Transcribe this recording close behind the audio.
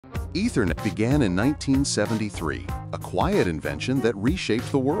Ethernet began in 1973, a quiet invention that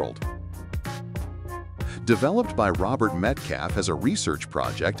reshaped the world. Developed by Robert Metcalfe as a research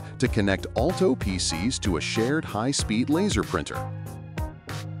project to connect Alto PCs to a shared high-speed laser printer.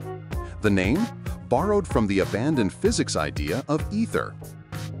 The name? Borrowed from the abandoned physics idea of ether.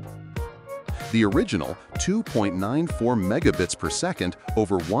 The original 2.94 megabits per second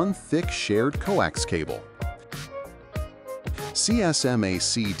over one thick shared coax cable.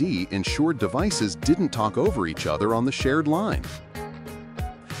 CSMA-CD ensured devices didn't talk over each other on the shared line.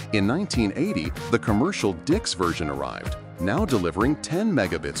 In 1980, the commercial DICS version arrived, now delivering 10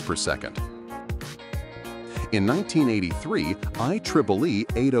 megabits per second. In 1983, IEEE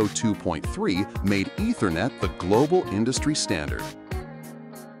 802.3 made Ethernet the global industry standard.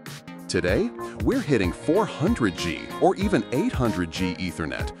 Today, we're hitting 400G or even 800G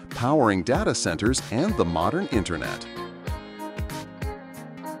Ethernet, powering data centers and the modern internet.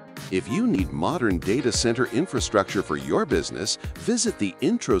 If you need modern data center infrastructure for your business, visit the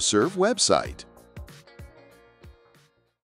INTROSERV website.